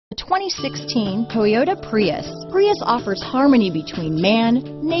2016 Toyota Prius. Prius offers harmony between man,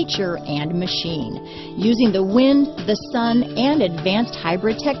 nature, and machine. Using the wind, the sun, and advanced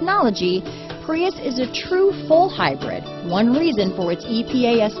hybrid technology, Prius is a true full hybrid, one reason for its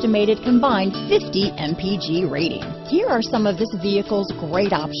EPA estimated combined 50 mpg rating. Here are some of this vehicle's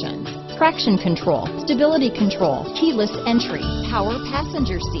great options: traction control, stability control, keyless entry, power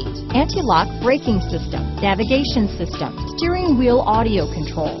passenger seat, anti-lock braking system, navigation system, steering wheel audio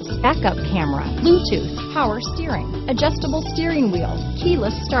controls, backup camera, Bluetooth, power steering, adjustable steering wheel,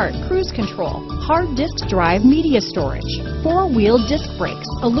 keyless start, cruise control, hard disk drive media storage, four-wheel disc brakes,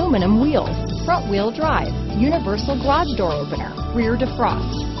 aluminum wheels, front-wheel drive, universal garage door opener, rear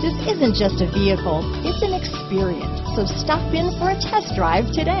defrost. This isn't just a vehicle, it's an experience. So stop in for a test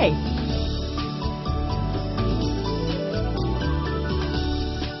drive today.